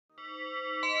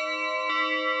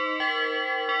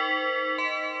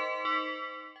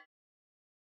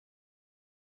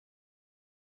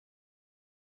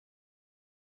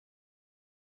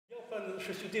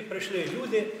що сюди прийшли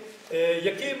люди,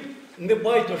 яким не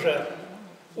байдуже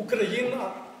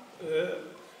Україна,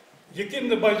 яким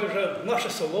не байдуже наше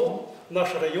село, наш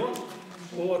район.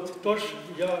 Тож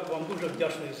я вам дуже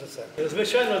вдячний за це.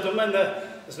 Звичайно, до мене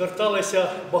зверталися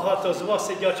багато з вас,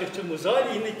 сидячих в цьому залі,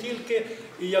 і не тільки,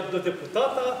 і як до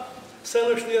депутата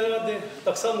селищної ради,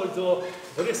 так само і до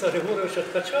Бориса Григоровича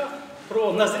ТКАЧа,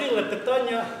 про назріле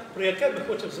питання, про яке ми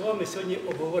хочемо з вами сьогодні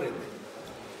обговорити.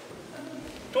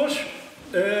 Тож,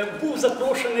 був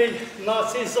запрошений на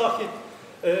цей захід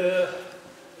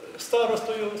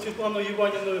старостою Світланою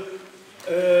Іванівною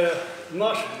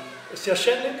наш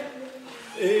священник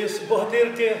з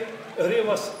Богатирки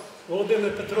Гривас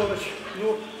Володимир Петрович.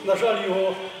 На жаль,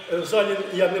 його в залі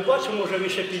я не бачу, може він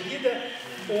ще підійде.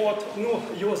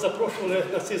 Його запрошували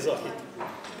на цей захід.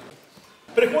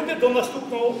 Приходить до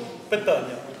наступного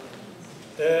питання.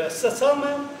 Це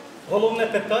саме головне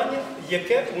питання,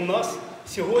 яке у нас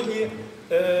сьогодні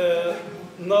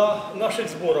на наших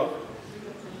зборах.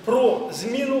 Про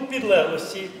зміну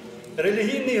підлеглості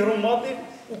релігійної громади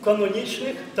у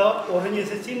канонічних та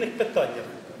організаційних питаннях.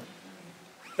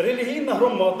 Релігійна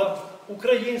громада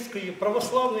Української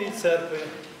Православної Церкви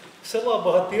села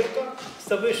Богатирка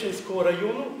Ставищенського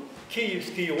району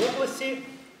Київської області,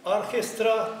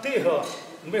 Архистратига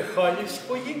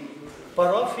Михайлівської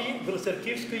парафії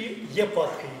Білоцерківської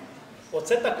єпархії.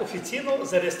 Оце так офіційно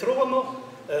зареєстровано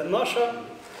наша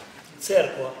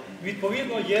церква.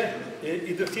 Відповідно, є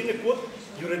ідентифікаційний код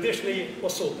юридичної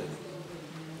особи.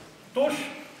 Тож,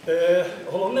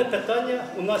 головне питання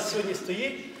у нас сьогодні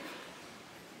стоїть,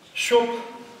 щоб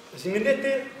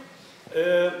змінити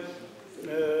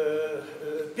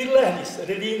підлеглість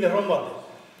релігійної громади.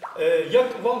 Як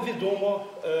вам відомо,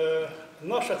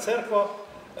 наша церква,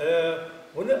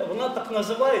 вона так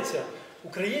називається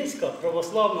Українська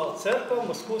Православна Церква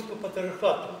Московського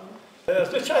патріархату.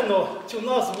 Звичайно, цю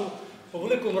назву по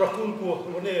великому рахунку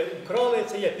вони вкрали,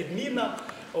 це є підміна.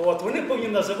 Вони повинні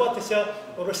називатися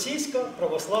Російська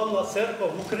Православна Церква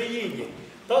в Україні,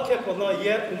 так як вона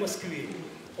є у Москві.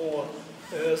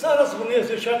 Зараз вони,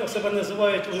 звичайно, себе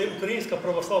називають Українська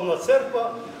Православна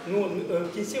Церква,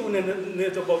 в кінці вони не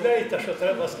додають те, що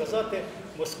треба сказати,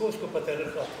 Московського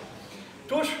патріархату.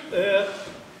 Тож,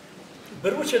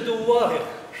 беручи до уваги,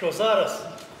 що зараз,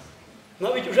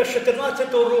 навіть вже з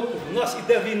 2014 року, у нас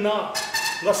іде війна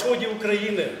на сході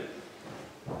України,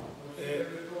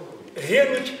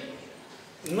 гинуть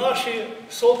наші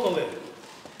соколи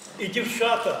і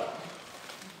дівчата.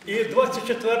 І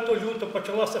 24 лютого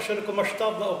почалася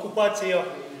широкомасштабна окупація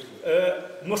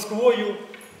Москвою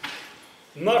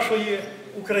нашої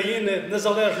України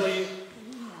незалежної,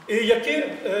 і які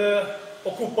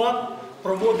окупант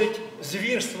проводить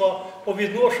звірства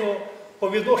по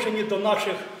відношенню до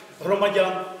наших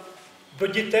громадян, до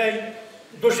дітей,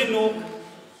 до жінок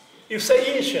і все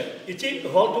інше. І ті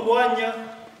гвалтування,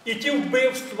 і ті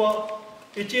вбивства,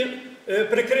 і ті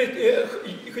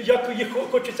як їх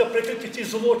хочеться прикрити ті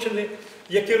злочини,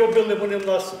 які робили вони в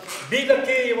нас біля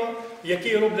Києва,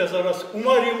 які роблять зараз у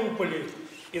Маріуполі.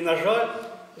 І, на жаль,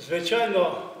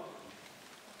 звичайно,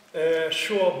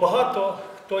 що багато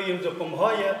хто їм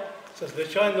допомагає, це,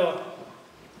 звичайно,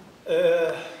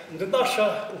 не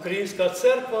наша українська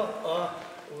церква, а,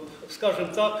 скажімо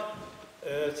так,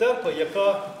 церква,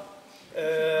 яка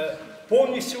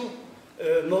повністю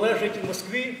належить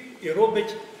Москві і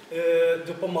робить,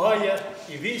 допомагає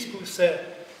і війську, і все.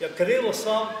 Як Кирило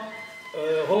сам,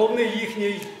 головний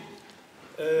їхній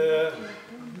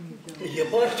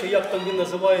єпарх, як там він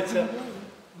називається,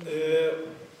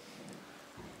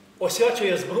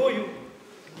 освячує зброю,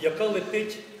 яка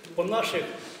летить по наших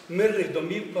мирних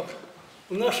домівках,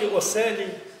 у нашій оселі,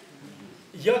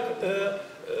 як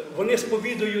вони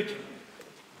сповідують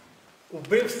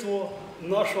вбивство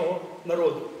нашого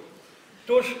народу.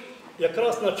 Тож,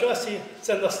 якраз на часі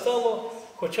це настало,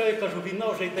 хоча, я кажу, війна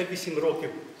вже йде 8 років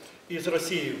із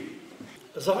Росією.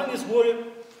 Загальні збори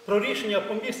про рішення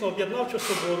Помісного об'єднавчого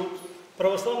собору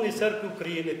Православної Церкви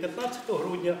України 15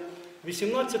 грудня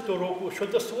 2018 року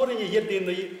щодо створення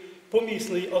єдиної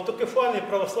помісної автокефальної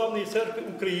Православної Церкви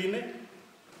України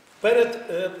перед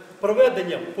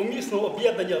проведенням помісного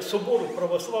об'єднання Собору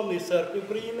Православної Церкви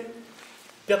України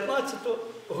 15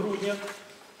 грудня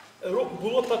року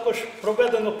було також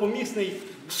проведено помісний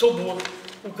собор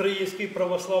Української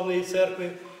Православної Церкви,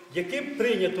 яким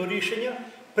прийнято рішення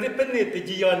припинити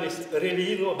діяльність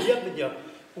релігійного об'єднання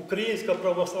Українська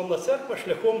Православна Церква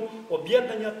шляхом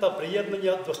об'єднання та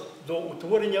приєднання до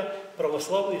утворення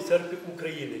Православної Церкви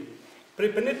України,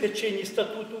 припинити чинність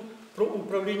статуту про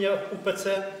управління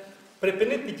УПЦ,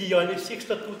 припинити діяльність всіх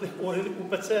статутних органів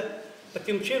УПЦ,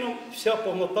 Таким чином, вся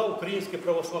повнота Української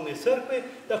Православної Церкви,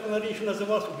 як вона раніше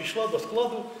називалась, увійшла до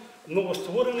складу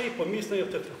новоствореної помісної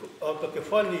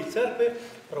автокефальної церкви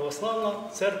Православна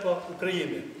Церква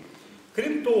України.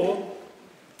 Крім того,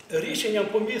 рішенням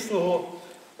помісного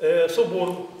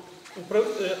собору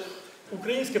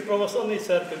Української Православної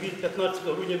Церкви від 15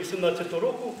 грудня 2018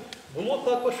 року було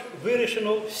також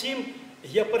вирішено всім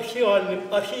єпархіальним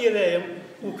архієреям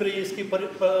Української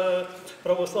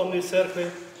Православної Церкви,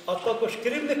 а також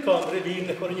керівникам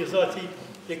релігійних організацій,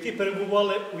 які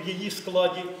перебували у її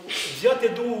складі, взяти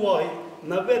до уваги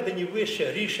наведені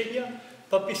вище рішення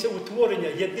та після утворення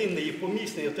єдиної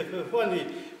помісної автокефальної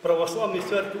Православної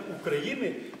Церкви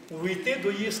України увійти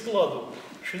до її складу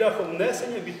шляхом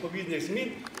внесення відповідних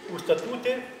змін у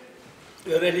статути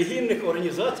релігійних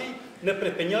організацій,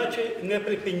 не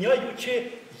припиняючи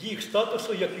їх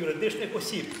статусу як юридичних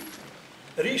осіб.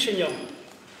 Рішенням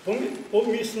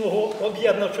помісного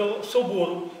об'єднавчого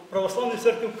собору Православної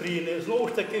Церкви України, знову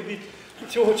ж таки від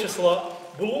цього числа,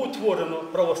 було утворено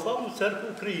Православну Церкву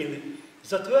України,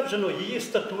 затверджено її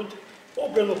статут,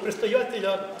 обрано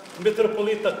предстоятеля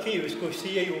митрополита Київської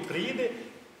всієї України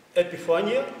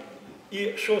Епіфанія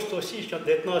і 6 січня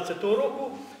 2019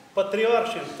 року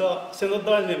патріаршим та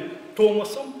синодальним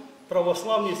Томосом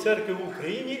Православній Церкві в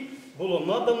Україні було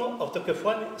надано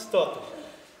автокефальний статус.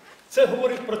 Це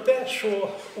говорить про те, що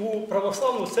у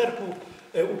Православну Церкву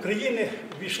України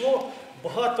ввійшло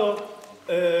багато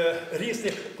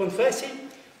різних конфесій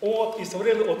і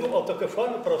створили одну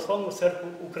автокефальну Православну Церкву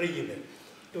України.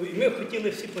 І ми хотіли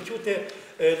всі почути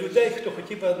людей, хто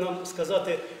хотів би нам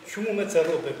сказати, чому ми це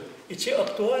робимо і чи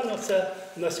актуально це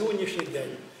на сьогоднішній день.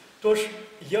 Тож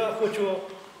я хочу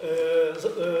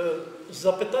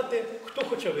запитати, хто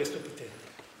хоче виступити.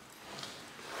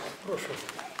 Прошу.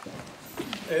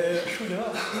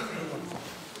 Шульга.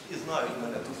 І знають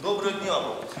мене тут. Доброго дня,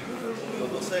 мої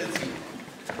односельці.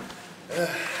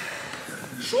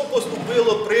 Що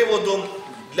поступило приводом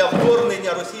для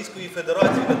вторгнення Російської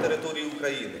Федерації на територію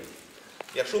України?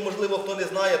 Якщо, можливо, хто не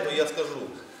знає, то я скажу.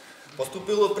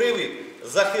 Поступило привід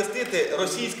захистити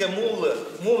російське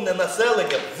мовне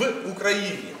населення в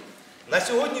Україні. На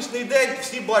сьогоднішній день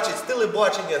всі бачать з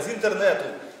телебачення, з інтернету,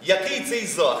 який цей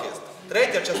захист.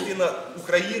 Третя частина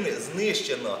України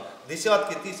знищена,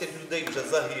 десятки тисяч людей вже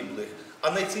загиблих.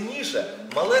 А найцінніше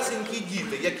 – малесенькі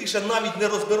діти, які ще навіть не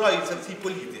розбираються в цій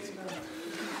політиці.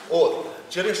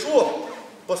 Через що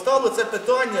постало це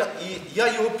питання, і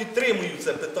я його підтримую,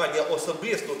 це питання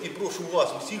особисто, і прошу вас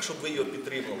усіх, щоб ви його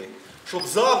підтримали. Щоб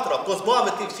завтра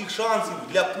позбавити всіх шансів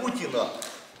для Путіна,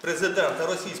 президента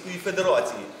Російської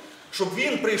Федерації, щоб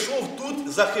він прийшов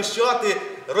тут захищати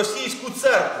російську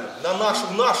церкву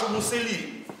в нашому селі.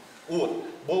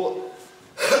 Бо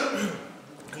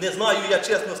не знаю, я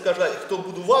чесно скажу, хто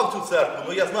будував цю церкву,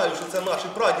 але я знаю, що це наші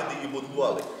прадіди її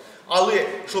будували. Але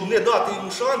щоб не дати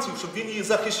йому шансів, щоб він її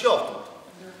захищав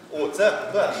тут. Це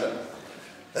перше.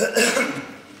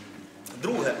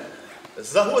 Друге. З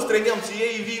загостренням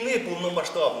цієї війни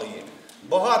повномасштабної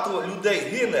багато людей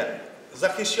гине,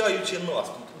 захищаючи нас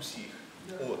тут усіх.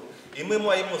 І ми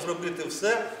маємо зробити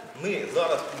все, ми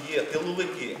зараз тут є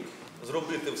тиловики,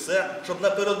 зробити все, щоб на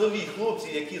передовій хлопці,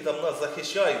 які там нас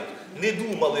захищають, не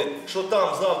думали, що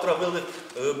там завтра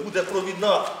буде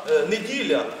провідна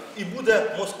неділя і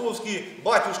московські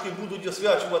батюшки будуть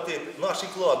освячувати наші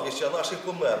кладбища, наших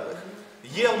померлих.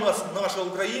 Є в нас наша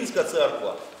українська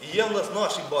церква, і є в нас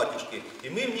наші батюшки, і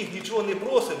ми в них нічого не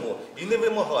просимо і не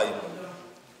вимагаємо.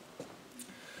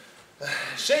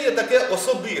 Ще є таке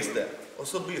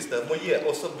моє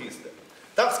особисте.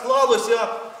 Так склалося,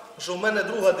 що в мене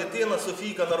друга дитина,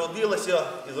 Софійка, народилася,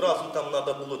 і зразу там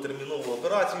треба було термінову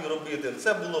операцію робити.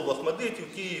 Це було в Охмадиті,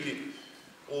 в Києві.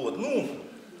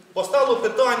 Постало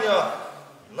питання,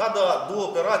 треба до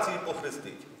операції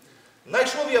похрестити.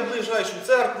 Знайшов я ближайшу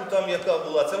церкву, там яка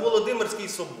була, це Володимирський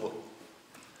собор.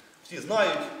 Всі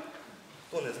знають,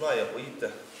 хто не знає, поїдьте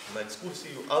на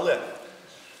екскурсію. Але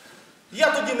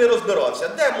я тоді не розбирався,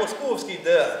 де московський,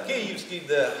 де київський,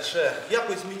 де ще.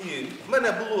 Якось в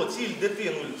мене було ціль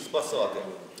дитину спасати.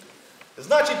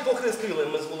 Значить, похрестили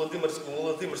ми з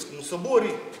Володимирському соборі,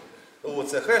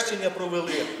 це хрещення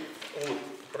провели,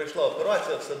 пройшла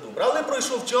операція, все добре. Але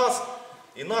пройшов час,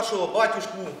 і нашого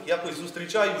батюшку якось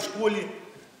зустрічаю в школі,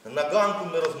 на ганку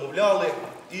ми розмовляли,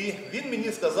 і він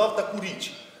мені сказав таку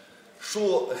річ,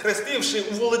 що хрестивши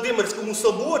у Володимирському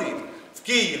соборі в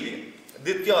Києві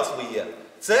дитя своє,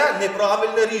 це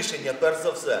неправильне рішення, перш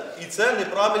за все, і це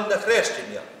неправильне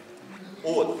хрещення.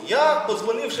 Я,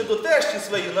 подзвонивши до тещі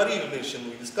своєї на Рівненщину,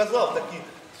 і сказав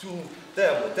цю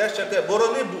тему. Теща каже,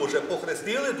 борони Боже,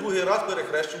 похрестили, другий раз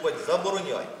перехрещувати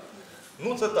забороняй.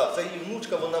 Ну це так, це її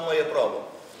внучка, вона має право.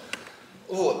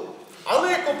 От.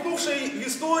 Але копнувши в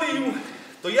історію,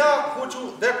 то я хочу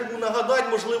декому нагадати,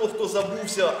 можливо, хто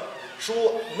забувся,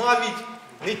 що навіть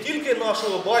не тільки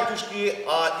нашого батюшки,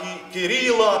 а і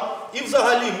Кирила, і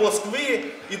взагалі Москви,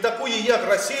 і такої, як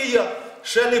Росія,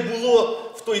 ще не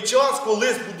було в той час,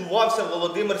 коли збудувався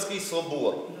Володимирський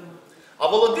собор. А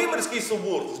Володимирський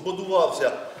собор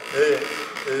збудувався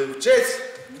в честь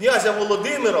князя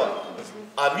Володимира,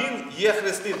 а він є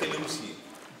хрестителем усіх.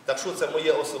 Так що це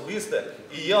моє особисте.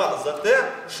 І я за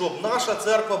те, щоб наша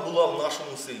церква була в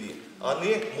нашому селі, а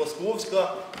не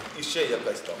московська і ще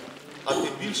якась там. А тим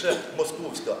більше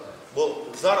московська. Бо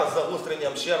зараз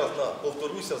загостренням, ще раз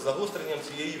повторюся, загостренням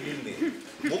цієї війни.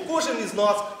 Бо кожен із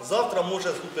нас завтра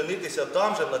може зупинитися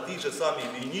там же, на тій же самій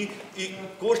війні, і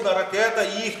кожна ракета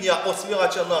їхня,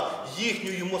 освячена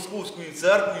їхньою московською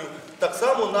церквою, так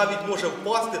само навіть може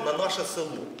впасти на наше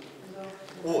село.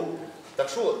 От. Так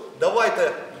що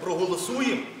давайте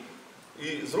проголосуємо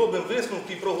і зробимо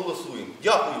висновки і проголосуємо.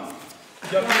 Дякую.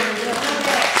 Дякую.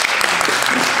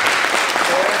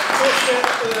 Хто ще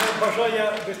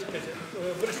бажає виступити?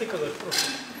 Борис ТКАЧ, прошу.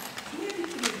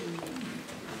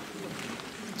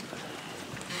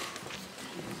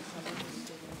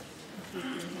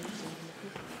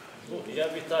 Я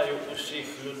вітаю усіх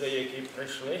людей, які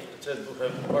прийшли. Це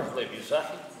дуже важливий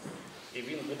захід, і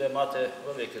він буде мати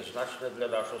велике значення для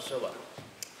нашого села.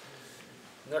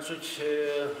 Значить,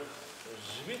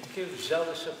 звідки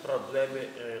взялися проблеми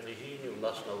релігійні в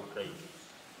нас на Україні?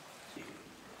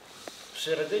 В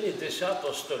середині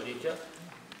X століття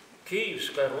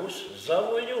Київська Русь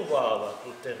завоювала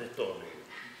ту територію.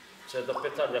 Це до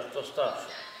питання, хто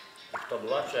старший, хто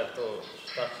младший, а хто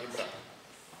старший брат.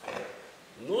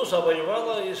 Ну,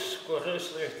 завоювала із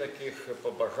корисних таких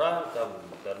побажань, там,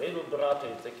 Данилу брати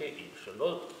і таке інше.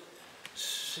 Ну,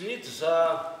 слід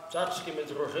за царськими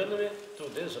дружинами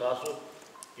туди зразу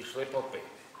пішли попи.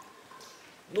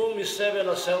 Ну, місцеве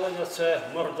населення – це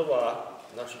мордва.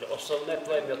 Значить, основне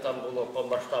плем'я там було по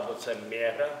масштабу – це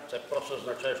мера. Це просто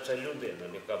означає, що це людина,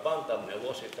 не кабан, там, не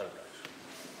лось і так далі.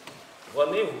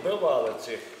 Вони вбивали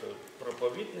цих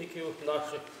проповідників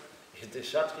наших, і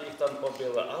десятки їх там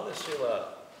побили, але сила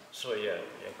своє,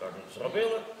 як кажуть,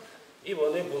 зробила, і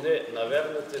вони були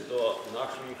навернуті до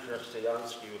нашої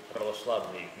християнської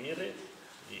православної віри,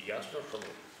 і ясно, що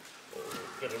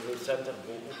керівний центр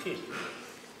був у Києві.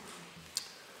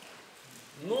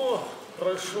 Ну,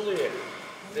 пройшли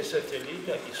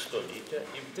десятиліття і століття,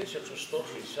 і в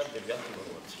 1169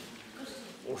 році,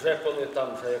 уже коли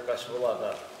там вже якась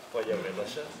влада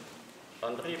з'явилася,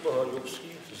 Андрій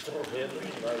Боголюбський з дружиною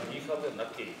наїхали на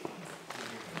Київ.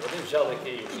 Вони взяли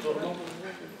Київ штурмом,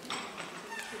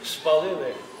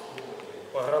 спалили,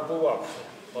 пограбувавши,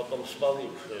 потім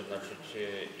спаливши, значить,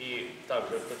 і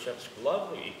також Печерську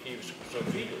лавру, і Київську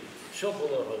Софію. Все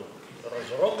було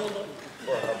розроблено,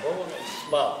 пограбовано,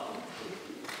 спалено.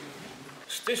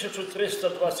 З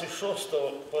 1326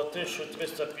 по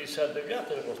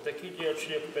 1359 рік такі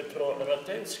діячі, як Петро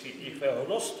Ратенський і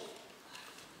Феогност,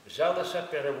 взялися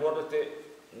переводити,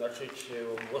 значить,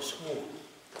 в Москву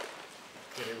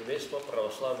керівництво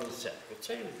Православної Церкви.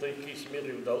 Це їм до якоїсь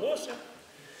міри вдалося.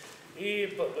 І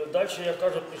далі, як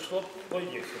кажу, пішло,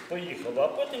 поїхало. А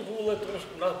потім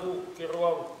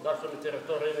керував нашими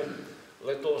територіями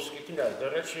литовський князь. До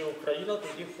речі, Україна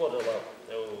тоді входила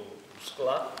в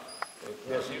склад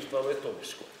князівства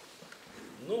Литовського.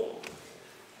 Ну,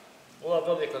 була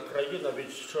велика країна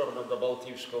від Чорного до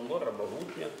Балтійського моря,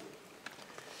 могутня.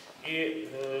 І,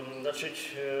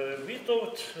 значить,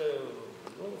 Вітовт,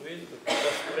 він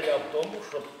посприяв тому,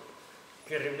 щоб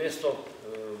керівництво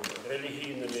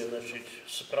релігійними, значить,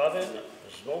 справами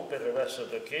знов перевезти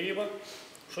до Києва,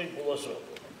 що й було зроблено.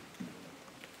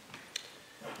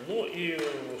 Ну і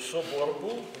собор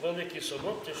був, Великий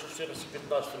собор, в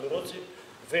 1415 році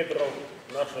вибрав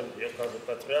нашим, як кажу,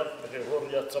 патріарх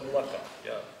Григорія Цаблака,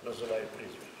 я називаю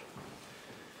прізвище.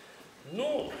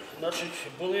 Ну, значить,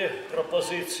 були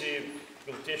пропозиції в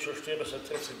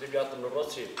 1439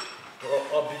 році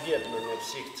про об'єднання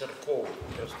всіх церков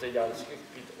християнських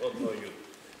під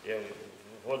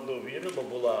в одну віру, бо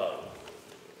була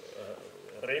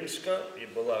римська і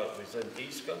була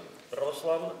візантійська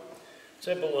православна.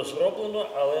 Це було зроблено,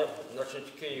 але, значить,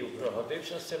 Київ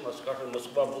пригодився з цим, а, скажімо,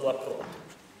 Москва була проти.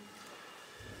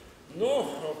 Ну,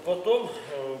 потім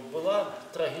була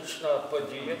трагічна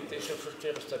подія в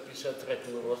 1453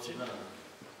 році.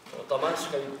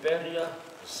 Отаманська імперія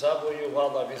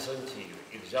завоювала Візантію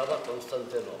і взяла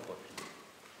Константинополь.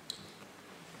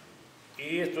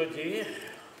 І тоді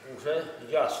вже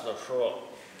ясно, що,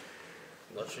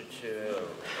 значить,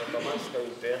 Отаманська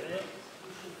імперія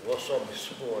в особі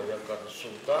свого, як кажуть,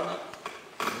 султана,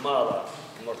 мала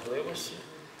можливості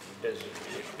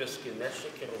безкінечно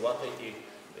керувати і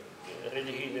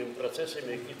релігійними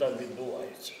процесами, які там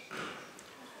відбуваються.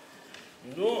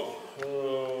 Ну,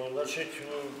 значить,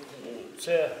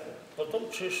 це потім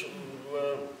чи ж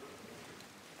в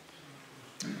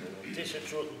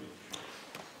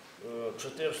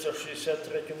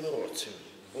 1463 році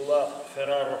була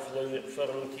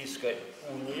Ферраро-Флорентійська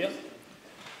унія,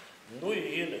 ну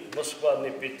її Москва не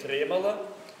підтримала,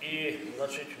 і,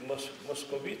 значить,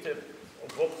 московіти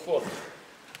в обход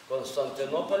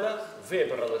Константинополя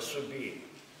вибрали собі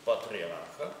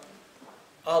патріарха,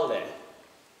 але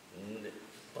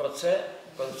про це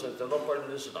Константинополь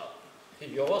не знав.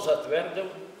 Його затвердив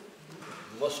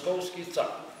московський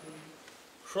цар.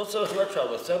 Що це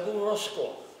означало? Це був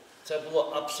розкол. Це була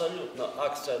абсолютно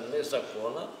акція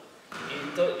незаконна.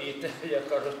 І те, як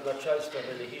кажуть, начальство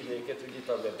релігійне, яке тоді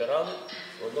там вибирали,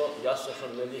 воно ясно, що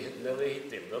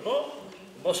нелегітимно. Но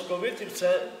московитів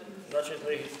це, значить,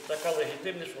 така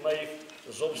легітимність, вона їх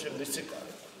зовсім не цікавить.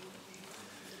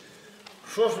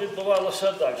 Що ж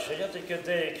відбувалося далі? Я тільки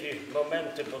деякі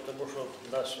моменти, тому що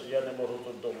я не можу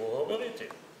тут довго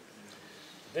говорити,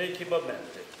 деякі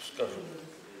моменти скажу.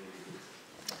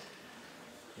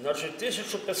 Значить,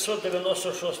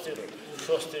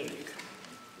 1596 рік.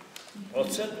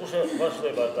 Оце дуже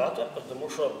важлива дата, тому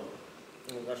що,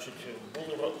 значить,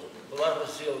 була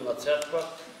розділена церква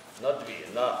на дві,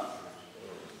 на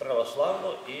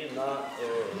православну і на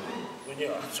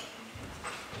уніатську.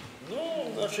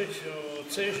 Ну, значить,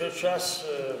 в цей же час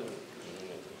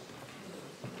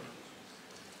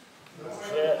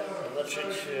вже,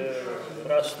 значить,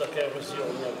 раз таке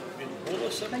розділення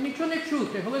відбулося. Та нічого не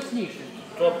чути, голосніше.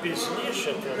 То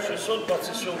пізніше, в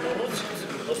 627 році,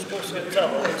 московський цар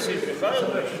Олексій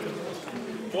Михайлович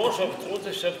теж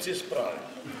втрутився в ці справи.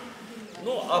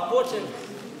 Ну, а потім,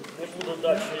 не буду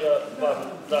далі я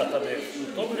вам датами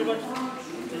утомлювати,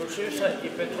 включився і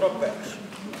Петро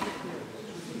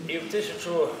І. І в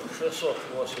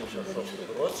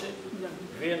 1686 році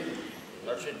він,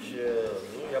 значить,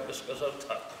 ну, я би сказав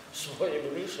так, своїм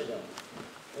рішенням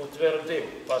утвердив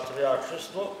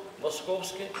патріаршество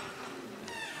московське.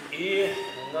 І,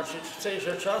 значить, в цей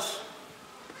же час,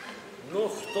 ну,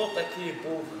 хто такий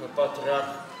був патріарх,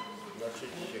 значить,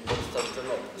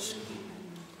 Константинопольський?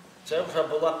 Це вже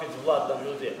була підвладна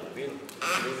людина. Він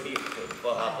не міг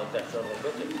багато дещо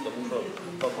робити, тому що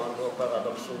командував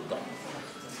парадом султана.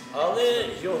 Але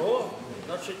його,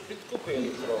 значить, підкупили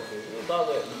трохи.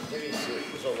 Дали 200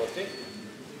 золотих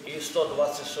і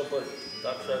 120 соболів.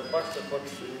 Так що, як бачите, хоч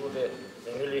люди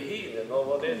релігійні, але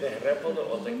вони не гребали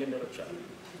отакими речами.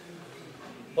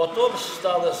 Потім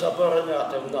стали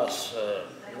забороняти в нас,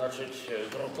 значить,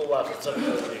 друкувати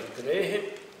церковні книги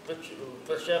в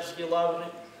Печерській лаврі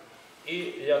і,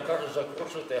 як кажуть,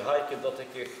 закручувати гайки до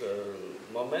таких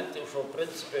моментів, що, в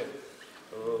принципі,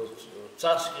 в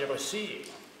царській Росії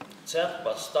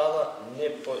церква стала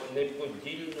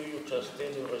неподільною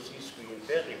частиною Російської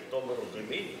імперії в тому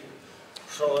розумінні,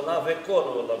 що вона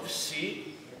виконувала всі,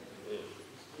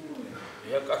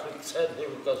 як кажуть, ценні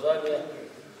вказання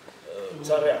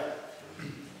царя.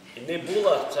 І не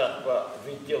була церква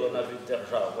відділена від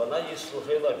держави, вона їй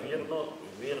служила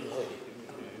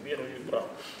вірою і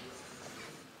правдою.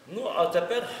 Ну, а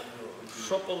тепер,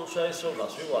 що виходить у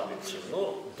нас, в Іванівці?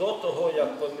 Ну, до того,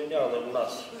 як поміняли в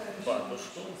нас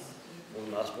батюшку,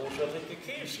 у нас був все-таки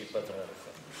Київський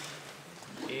патріархат.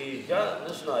 І я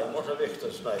не знаю, може ви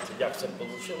хтось знаєте, як це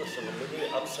вийшло, але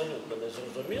мені абсолютно не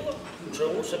зрозуміло,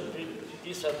 чому це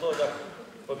після того, як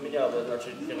поміняли,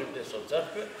 значить, керівництво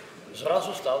церкви,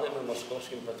 зразу стали ми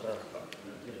московським патріархатом.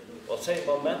 Оцей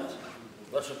момент,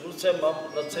 значить, ну це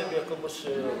над цим якомусь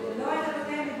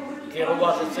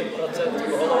керувати цим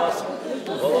процентом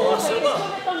голова села.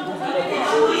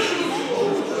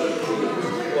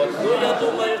 От, ну я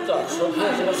думаю так, щоб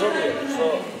ви зрозуміли,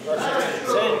 що, значить,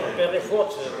 цей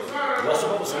переход в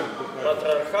московський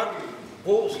патріархат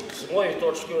був, з моєї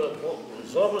точки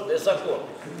зору, незаконний.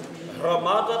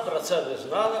 Громада про це не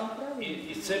знала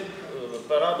і цим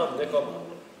парадом не командувала.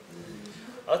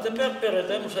 А тепер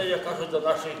перейдемо вже, я кажу, до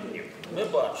наших днів. Ми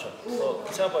бачимо, що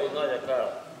ця війна,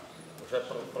 яка вже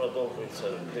продовжується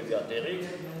 9-й рік,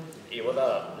 і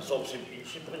вона зовсім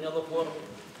інші прийняла форму,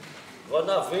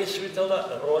 вона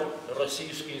висвітлила роль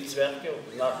російської церкви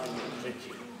в нашому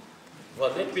житті.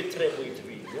 Вони підтримують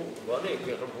війну, вони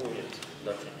грабують,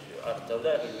 значить,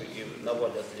 артилерію і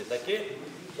наводять літаки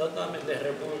над нами, не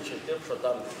грабуючи тим, що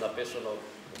там написано в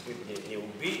Біблії «не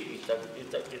вбій»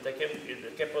 і таке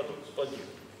подібне.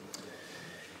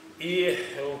 І,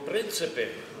 в принципі,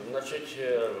 значить,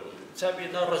 Ця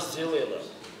війна розділила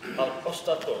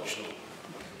остаточно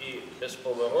і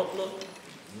безповоротно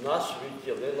нас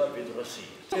відділила від Росії.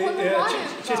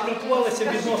 Чи спілкувалися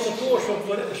відносно того,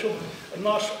 щоб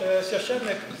наш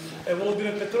священник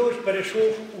Володимир Петрович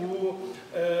перейшов у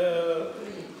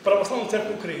Православну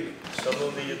Церкву України?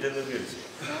 Шановні єдиновірці,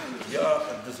 я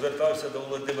звертався до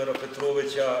Володимира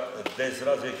Петровича десь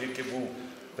зразу, як тільки був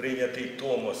прийнятий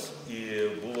Томос і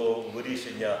було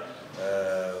рішення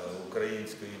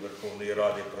Української Верховної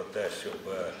Ради про те,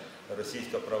 щоб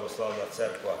Російська Православна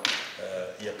Церква,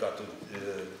 яка тут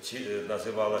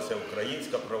називалася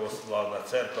Українська Православна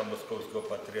Церква Московського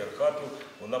Патріархату,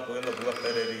 вона повинна була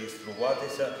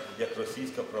перереєструватися як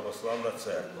Російська Православна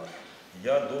Церква.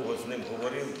 Я довго з ним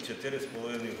говорив, 4,5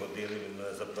 години він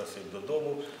мене запросив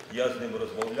додому, я з ним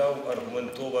розмовляв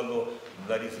аргументовано,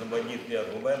 на різноманітні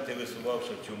аргументи висував,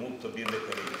 що чому б тобі не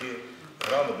перейти.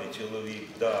 Грамотний чоловік,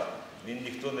 да. Він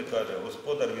ніхто не каже,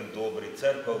 господар він добрий,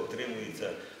 церква утримується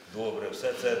добре,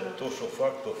 все це то, що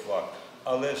факт, то факт.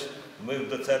 Але ж ми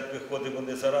до церкви ходимо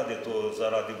не заради того,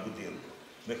 заради будинку.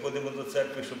 Ми ходимо до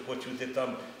церкви, щоб почути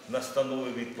там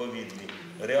настанови відповідні,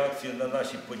 реакцію на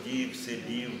наші події в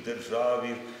селі, в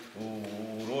державі, у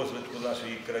розвитку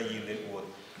нашої країни.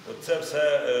 Це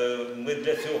все ми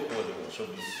для цього ходимо, щоб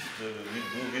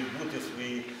відбути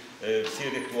свої всі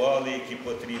ритуали, які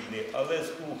потрібні, але з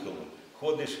ухилом.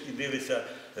 Ходиш і дивишся,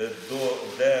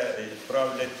 де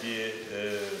правлять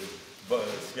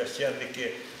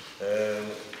священники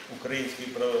Української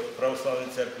Православної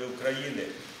Церкви України,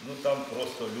 ну там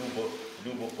просто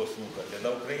любо послухати. На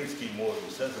українській мові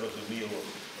все зрозуміло,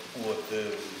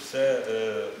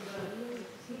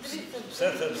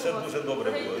 все дуже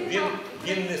добре було.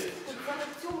 Він не... Саме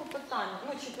в цьому питанні,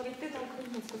 чи перейти на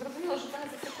українську, зрозуміло, що це не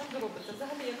за секунду робиться.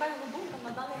 Взагалі, яка його думка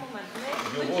на даний момент?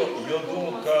 Його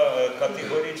думка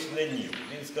категорично ні.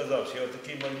 Він сказав, що я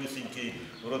такий малюсенький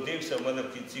вродився, в мене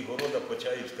в кінці города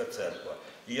Почаївська церква.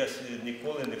 І я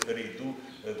ніколи не перейду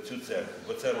в цю церкву,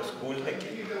 бо це розкольники,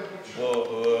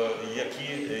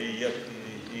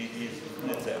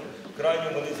 не це.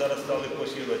 Крайньо вони зараз стали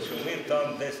поширювати, що ми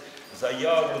там десь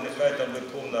заяву, нехай там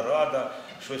Верховна Рада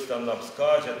щось там нам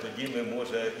скаже, тоді ми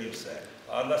може і все.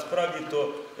 А насправді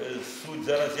то суть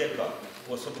зараз яка?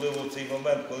 Особливо в цей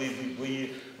момент, коли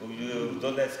бої в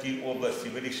Донецькій області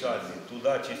вирішальні,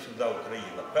 туди чи сюди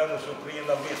Україна. Певно, що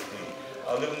Україна вистоїть,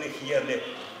 але в них є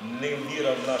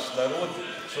невіра в наш народ,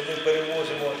 що ми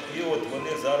переможемо. І от вони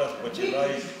зараз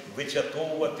починають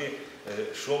вичатовувати,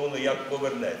 що воно як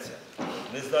повернеться.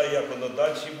 Не знаю, як воно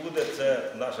далі буде,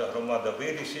 це наша громада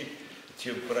вирішить,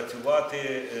 чи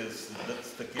працювати з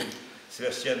таким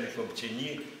священником чи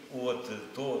ні,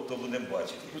 то будемо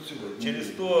бачити. Через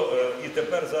то, і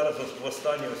тепер зараз,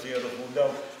 востаннє, ось я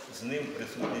розмовляв з ним в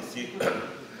присутності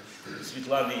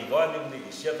Світлани Іванівни,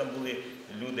 і ще там були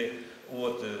люди,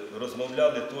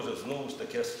 розмовляли теж знову ж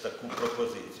таки таку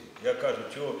пропозицію. Я кажу,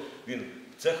 що він,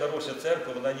 це хороша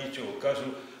церква, вона нічого. Кажу,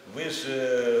 ви ж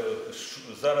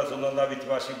зараз навіть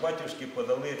ваші батюшки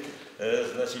подали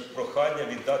прохання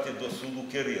віддати до суду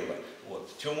Кирила.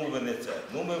 Чому ви не це?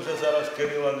 Ну ми вже зараз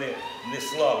Кирила не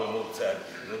славимо в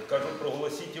церкві. Кажу,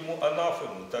 проголосіть йому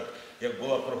анафему, так як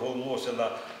була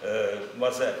проголошена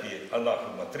Мазепі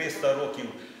анафема. 300 років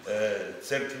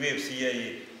церкви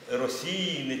всієї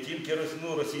Росії, не тільки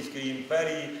Російської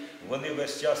імперії, вони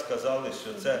весь час казали,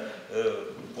 що це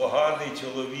поганий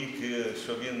чоловік,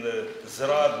 що він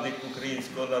зрадник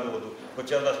українського народу.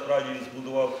 Хоча насправді він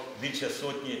збудував більше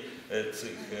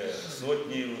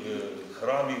сотні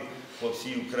храмів по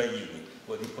всій Україні.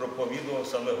 І проповідував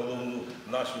саме головну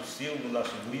нашу силу,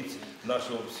 нашу міць,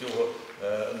 нашого всього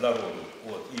народу.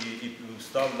 І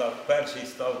перший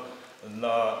став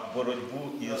на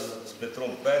боротьбу із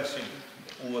Петром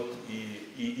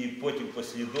І. І потім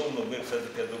послідовно ми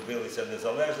все-таки добилися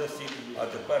незалежності, а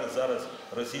тепер зараз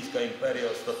Російська імперія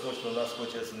остаточно нас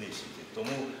хоче знищити.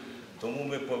 Тому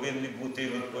ми повинні бути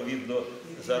відповідно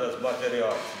зараз мати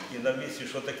реакцію. І на місці,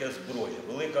 що таке зброя.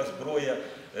 Велика зброя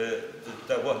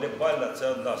та вогнепальна –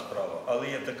 це одна справа, але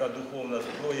є така духовна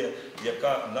зброя,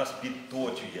 яка нас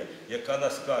підточує, яка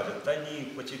нас каже, та ні,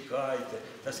 почекайте,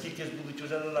 та скільки ж будуть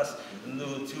вже на нас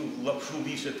цю лапшу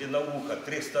вішати на вуха,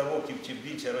 300 років чи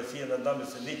більше Росія над нами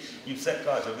сидить і все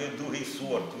каже, ви другий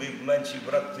сорт, ви менші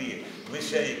брати, ви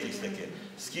ще якісь таке.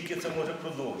 Скільки це може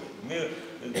продовжувати? Ми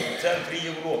в центрі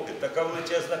Європи, така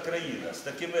величезна країна, з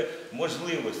такими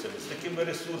можливостями, з такими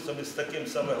ресурсами, з таким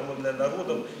саме головне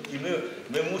народом, і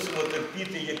ми мусимо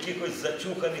терпіти якихось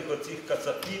зачуханих оцих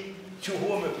кацапів.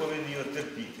 Чого ми повинні його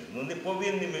терпіти? Ну не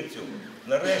повинні ми цього.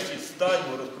 Нарешті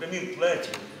станьмо, розпрямімо плечі,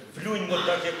 плюньмо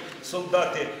так, як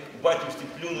солдати батюшці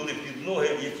плюнули під ноги,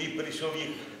 який прийшов їх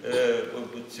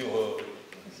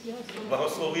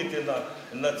благословити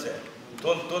на це.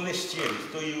 То не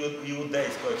щирість, то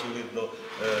іудейська, очевидно,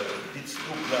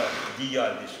 підступна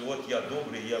діяльність, що от я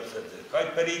добрий, я все це.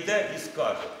 Хай перейде і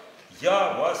скаже: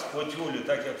 я вас очолю,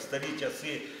 так як в старі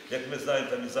часи, як ми знаємо,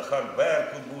 там і Захар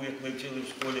Беркут був, як ми вчили в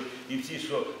школі, і всі,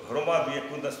 що громаду,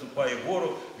 яку наступає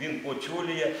ворог, він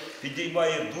очолює,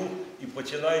 підіймає дух і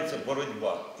починається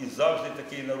боротьба. І завжди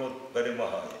такий народ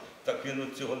перемагає. Так він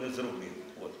от цього не зробив.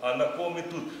 А на кого ми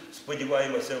тут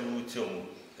сподіваємося в цьому?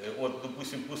 От,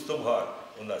 допустимо, Пустовгар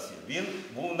у нас є. Він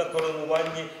був на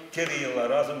коронуванні Кирила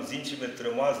разом з іншими 3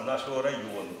 з нашого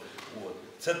району. От.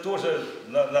 Це теж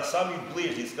на самій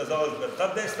ближній сказали, та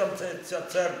десь там ця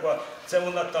церква, це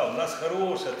вона там, у нас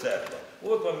хороша церква.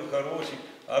 От вам і хороші.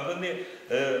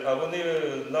 А вони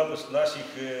нам наші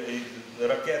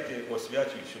ракети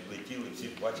освячують, щоб летіли, всі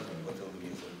бачили по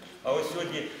телевізору. А ось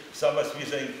сьогодні сама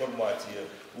свіжа інформація.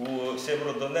 У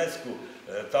Сєвєродонецьку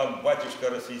там батюшка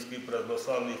Російської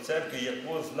Православної Церкви,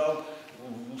 якого знав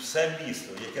все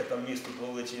місто, яке там місто по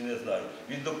величині не знаю.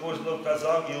 Він до кожного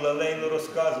казав і лелейно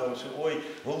розказував, що ой,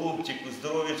 голубчику,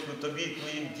 здоров'ячку тобі,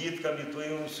 твоїм діткам і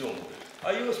твоєму всьому.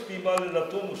 А його спіймали на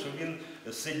тому, що він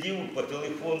сидів по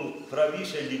телефону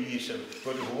правіше, лівіше,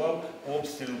 коригував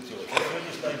обстріл цього. Це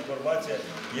сьогоднішня інформація,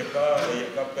 яка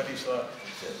перейшла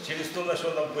через те, на що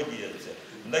нам подіяться.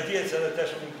 Надіятися на те,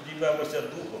 що ми підіймемося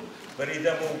духом,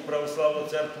 перейдемо в Православну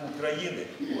Церкву України.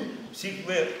 Всіх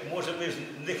ми, може, ми ж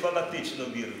не фанатично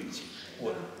віруючі,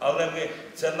 але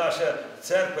це наша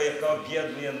церква, яка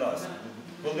об'єднує нас.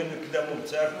 Коли ми підемо в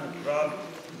церкву, в храм,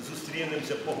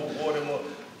 зустрінемося, поговоримо,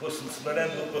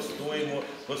 смиренно постоїмо,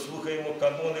 послухаємо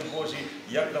канони Божі,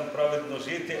 як нам праведно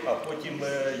жити, а потім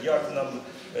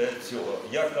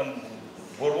як нам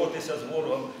боротися з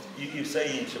ворогом і все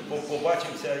інше.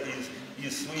 Побачимося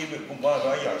із своїми кумами,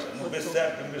 а як же? Ну, без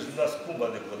церкви ми ж у нас кума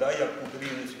не буде, а як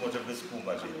українець може без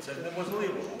кума жити? Це ж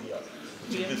неможливо,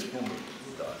 чи без куми.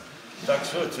 Так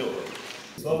що цього?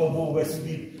 Слава Богу, весь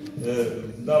світ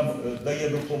нам дає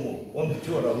допомогу. Он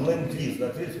вчора в Ленд-ліз на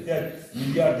 35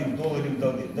 мільярдів доларів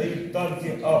дали. Дають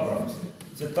танки Абрамс.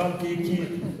 Це танки,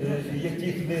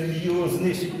 яких його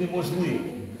знищити неможливо.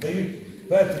 Дають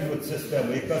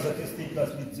Петріот-систему, яка захистить нас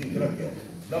від цих ракет.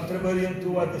 Нам треба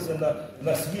орієнтуватися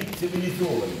на світ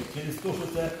цивілізований, через те,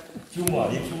 що це чума.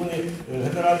 Якщо вони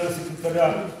генерального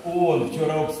секретаря ООН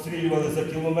вчора обстрілювали за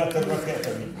кілометр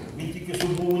ракетами, він тільки що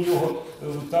був у нього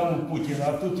там у Путіна,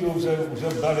 а тут його вже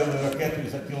вдарили ракетою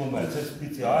за кілометр. Це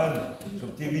спеціально,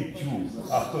 щоб ти відчув.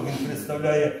 А хто він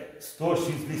представляє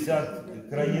 160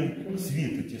 країн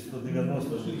світу, чи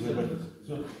 190,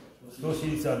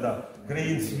 160, да,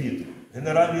 країн світу.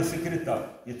 Генеральний секретар.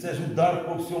 І це ж удар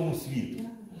по всьому світу.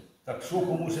 Так що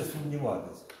кому ще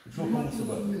сумніватися?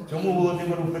 Чому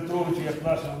Володимиру Петровичу, як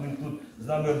нашому, він тут з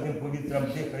нами одним повітрям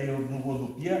дихає, одну воду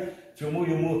п'є, чому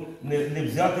йому не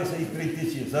взятися і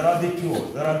прийти? Заради чого?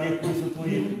 Заради якоїсь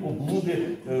твої облуди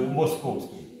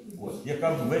московської, яка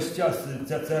весь час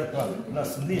ця церква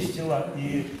нас нищила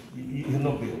і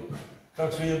гнобила.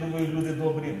 Так що, я думаю, люди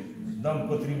добрі, нам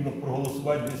потрібно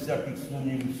проголосувати без всяких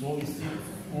сумнівів і совісті.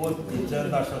 І це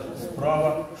наша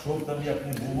справа, що б там як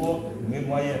не було, ми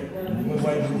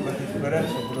маємо рухатись вперед,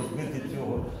 щоб розбити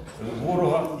цього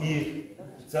ворога. І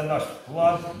це наш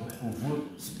вклад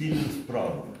в спільну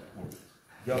справу.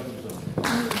 Дякую за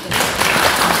увагу.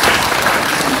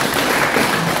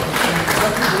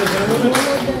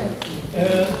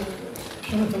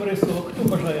 Шановне товариство, хто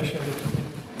бажає ще виступити?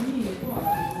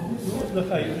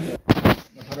 Нехай.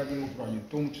 На передньому краї,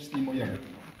 в тому числі і моєму.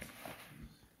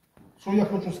 Що я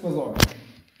хочу сказати?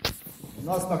 У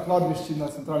нас на кладбищі, на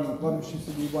центральному кладбищі в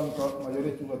селі Іванівка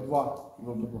майоритіла 2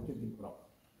 жовто-блакитних прапора.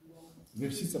 Ви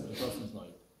всі це прекрасно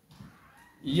знаєте.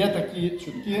 І є такі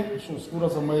чутки, що скоро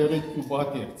замайорить у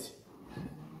Богатирці.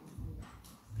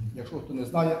 Якщо хто не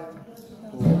знає,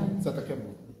 то це таке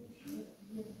буде.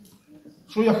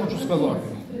 Що я хочу сказати?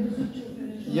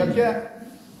 Яке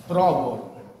право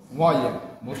має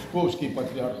московський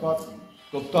патріархат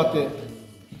топтати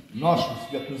нашу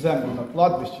святу землю на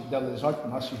кладбищі, де лежать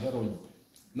наші герої,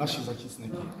 наші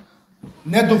захисники?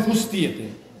 Не допустити,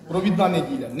 провідна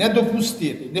неділя, не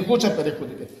допустити, не хоче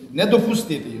переходити, не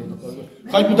допустити його.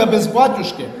 Хай буде без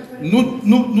батюшки,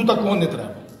 ну такого не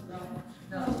треба.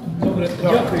 Добре,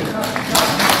 дякую.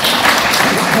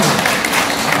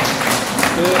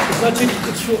 Значить,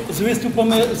 що з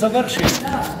виступами завершуємо?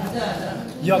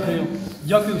 Дякую.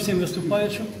 Дякую всім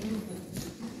виступаючим.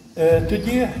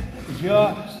 Тоді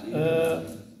я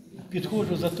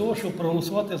підходжу за те, щоб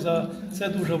проголосувати за це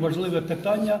дуже важливе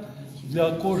питання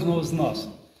для кожного з нас.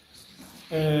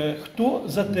 Хто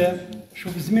за те,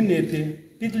 щоб змінити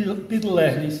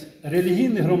підлеглість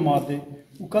релігійної громади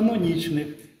у канонічних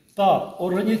та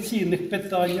організаційних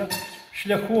питаннях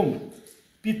шляхом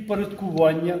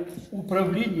підпорядкування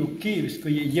управлінню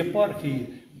Київської єпархії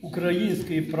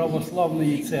Української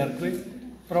Православної Церкви,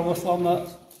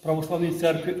 Православної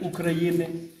Церкви України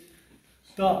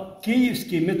та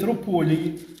Київській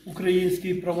митрополії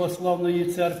Української Православної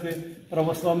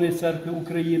Церкви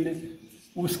України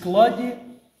у складі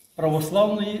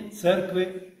Православної Церкви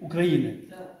України.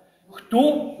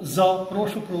 Хто за?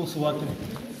 Прошу проголосувати.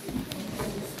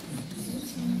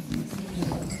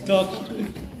 Так.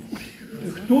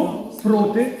 Хто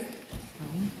проти?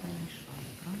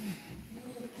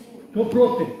 Хто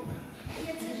проти?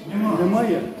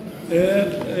 Немає.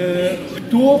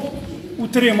 Хто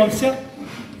утримався?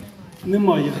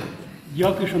 Немає.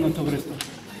 Дякую, шановне товариство.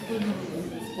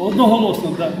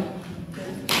 Одноголосно, так.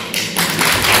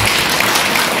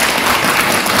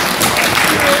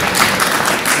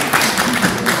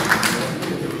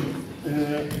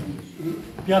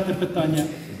 П'яте питання.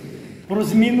 Про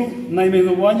зміну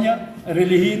найменування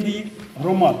релігійної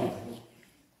громади.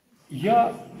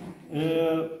 Я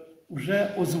вже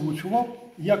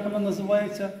озвучував, як вона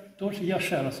називається, тож я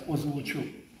ще раз озвучу.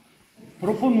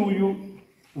 Пропоную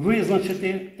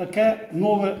визначити таке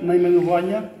нове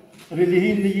найменування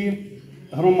релігійної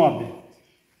громади.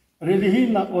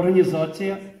 Релігійна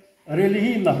організація,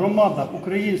 релігійна громада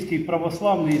Української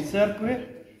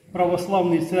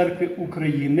Православної Церкви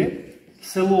України,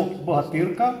 село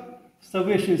Богатирка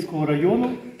Ставищенського району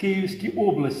Київської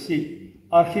області,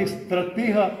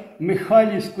 Архистратига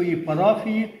Михайлівської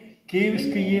парафії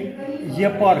Київської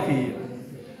єпархії.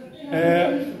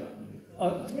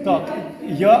 Так,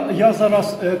 я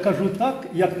зараз кажу так,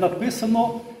 як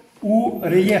написано у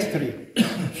реєстрі.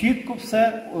 Чітко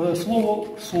все, слово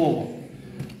в слово.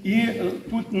 І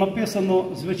тут написано,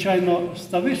 звичайно,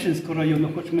 Ставищенського району,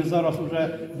 хоч ми зараз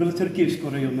вже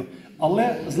Білоцерківського району,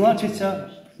 але значиться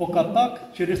поки так,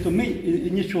 через то ми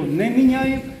нічого не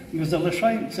міняємо, ми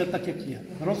залишаємо все так, як є.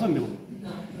 Розуміло?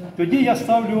 Тоді я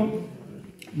ставлю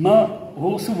на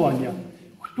голосування.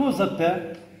 Хто за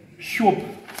те, щоб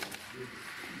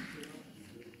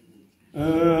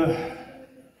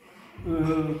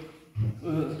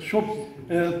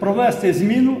провести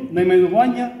зміну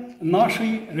найменування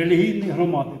нашої релігійної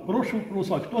громади? Прошу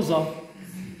проголосувати. Хто за?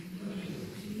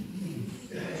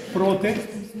 Проти?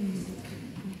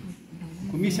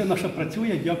 Комісія наша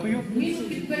працює, дякую.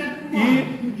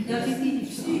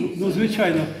 Ну,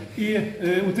 звичайно. І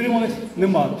утримались?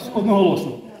 Нема.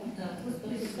 Одноголосно.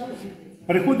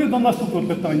 Переходимо до наступного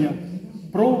питання.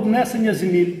 Про внесення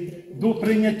змін до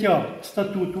прийняття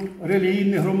статуту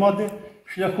релігійної громади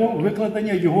шляхом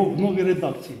викладення його в новій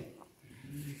редакції.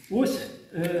 Ось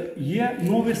є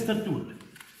новий статут.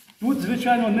 Тут,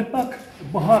 звичайно, не так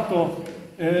багато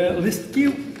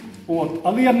листків,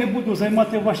 але я не буду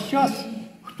займати ваш час.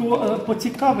 Хто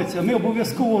поцікавиться, ми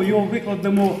обов'язково його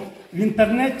викладемо в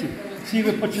інтернеті, всі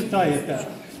ви почитаєте.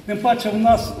 Тим паче в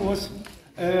нас ось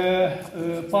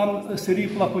пан Сергій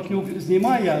Плахотнюк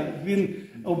знімає, він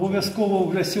обов'язково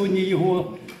вже сьогодні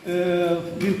його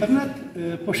в інтернет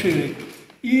поширить.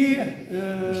 І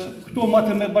хто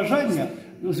матиме бажання,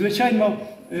 звичайно,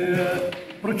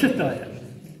 прочитає.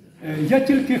 Я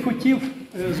тільки хотів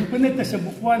зупинитися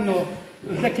буквально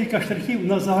декілька штрихів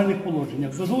на загальних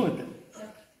положеннях. Дозволите?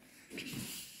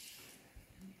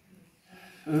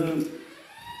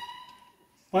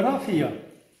 Парафія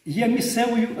є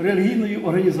місцевою релігійною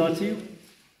організацією,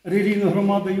 релігійною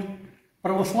громадою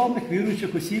православних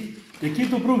віруючих осіб, які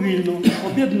добровільно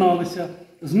об'єдналися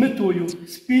з метою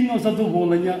спільного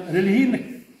задоволення релігійних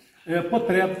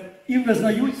потреб і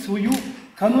визнають свою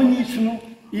канонічну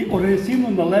і організаційну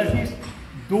належність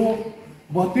до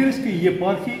Богатирської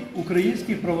єпархії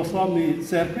Української Православної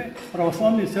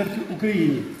Церкви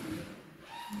України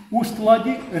у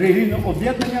складі релігійного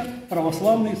об'єднання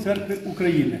Православної Церкви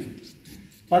України.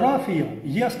 Парафія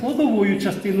є складовою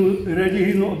частиною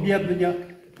релігійного об'єднання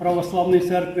Православної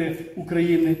Церкви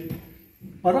України.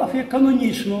 Парафія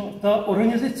канонічно та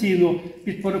організаційно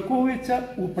підпорядковується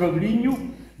управлінню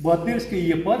Богатирської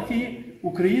єпархії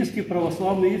Української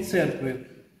Православної Церкви.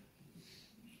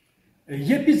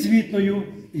 Є підзвітною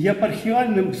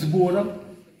єпархіальним зборам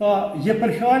та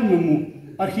єпархіальному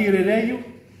архієрею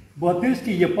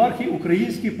Богатирської єпархії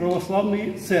Української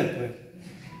Православної Церкви.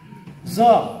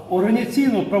 За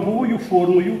організаційно-правовою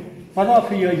формою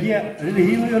парафія є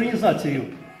релігійною організацією.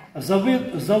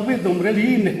 За видом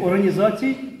релігійних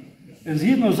організацій,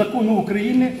 згідно закону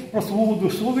України про свободу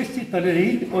совісті та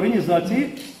релігійні організації,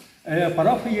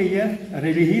 парафія є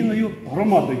релігійною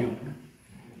громадою.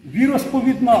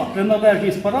 віросповідна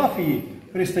приналежність парафії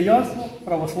християнство,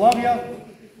 православ'я,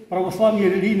 православні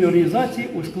релігійні організації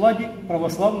у складі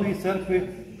Православної Церкви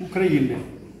України.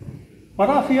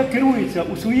 Парафія керується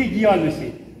у своїй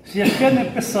діяльності священним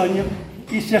писанням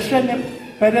і священним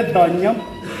переданням,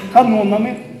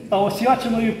 канонами та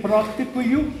освяченою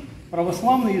практикою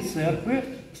Православної Церкви,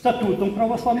 статутом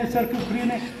Православної Церкви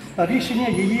України та рішення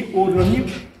її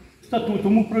органів,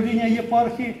 статутом управління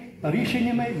єпархії та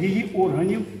рішеннями її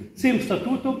органів, цим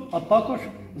статутом, а також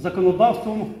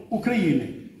законодавством України.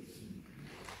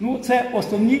 Ну, це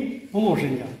основні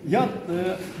положення.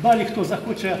 Далі, хто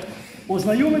захоче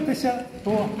ознайомитися,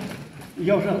 то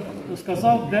я вже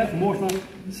сказав, де можна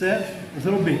це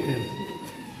зробити.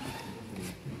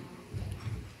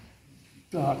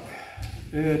 Так,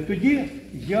 тоді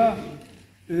я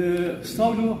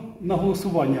ставлю на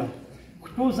голосування.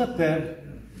 Хто за те,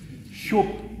 щоб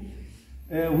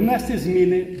внести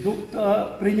зміни до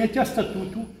прийняття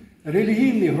статуту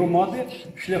релігійної громади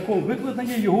шляхом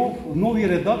викладення його в новій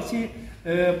редакції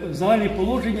загальні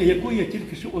положення, яку я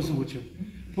тільки що озвучив.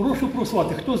 Прошу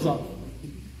проголосувати. Хто за?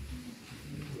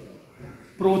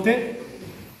 Проти?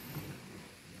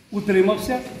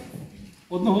 Утримався?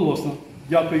 Одноголосно.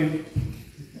 Дякую.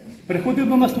 Переходимо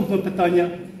до наступного питання.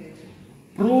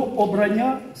 Про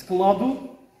обрання складу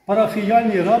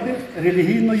парафіяльної ради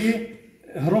релігійної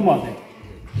громади.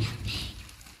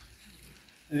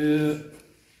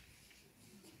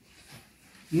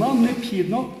 Нам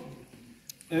необхідно,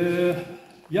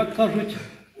 як кажуть,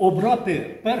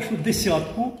 обрати першу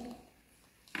десятку,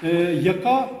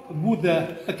 яка буде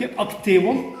таким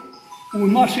активом у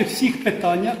наших всіх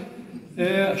питаннях,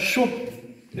 щоб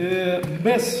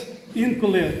без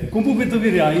інколи, кому ви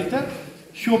довіряєте,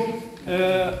 щоб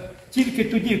тільки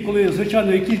тоді, коли,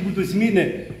 звичайно, якісь будуть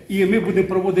зміни, і ми будемо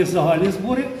проводити загальні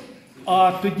збори,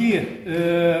 а тоді,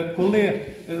 коли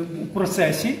в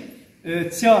процесі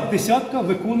ця десятка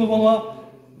виконувала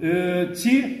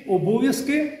ці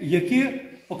обов'язки, які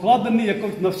покладені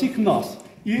на всіх нас,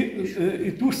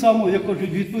 і ту ж саму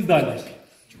відповідальність.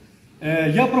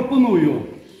 Я пропоную,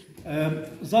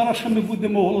 зараз ще ми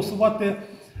будемо голосувати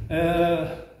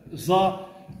за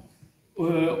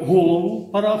голову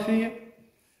парафії,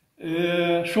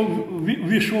 щоб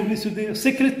ввійшов сюди,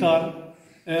 секретар.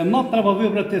 Нам треба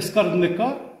вибрати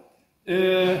скарбника,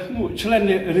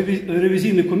 члени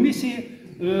ревізійної комісії,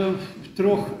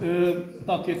 трьох,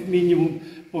 так як мінімум,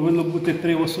 повинно бути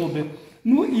 3 особи.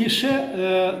 Ну і ще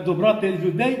добрати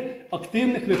людей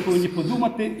активних, ви повинні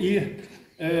подумати і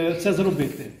це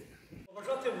зробити.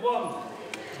 Побажати вам,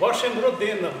 вашим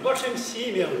родинам, вашим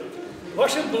сім'ям,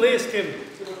 вашим близьким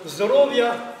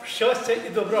здоров'я, щастя і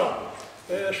добра.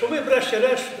 Щоб ви,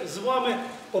 врешті-решт, з вами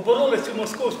побороли цю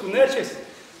московську нечисть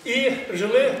і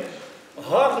жили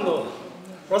гарно,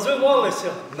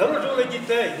 розвивалися, народжували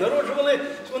дітей, народжували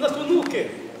у нас онуки.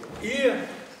 І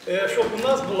щоб у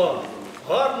нас була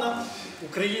гарна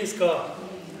українська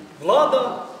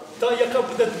влада, та, яка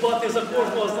буде дбати за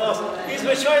кожного з нас. І,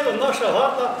 звичайно, наша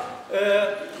гарна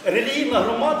релігійна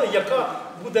громада, яка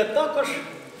буде також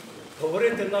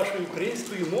говорити нашою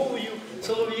українською мовою,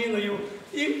 солов'їною.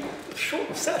 І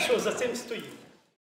все, що за цим стоїть.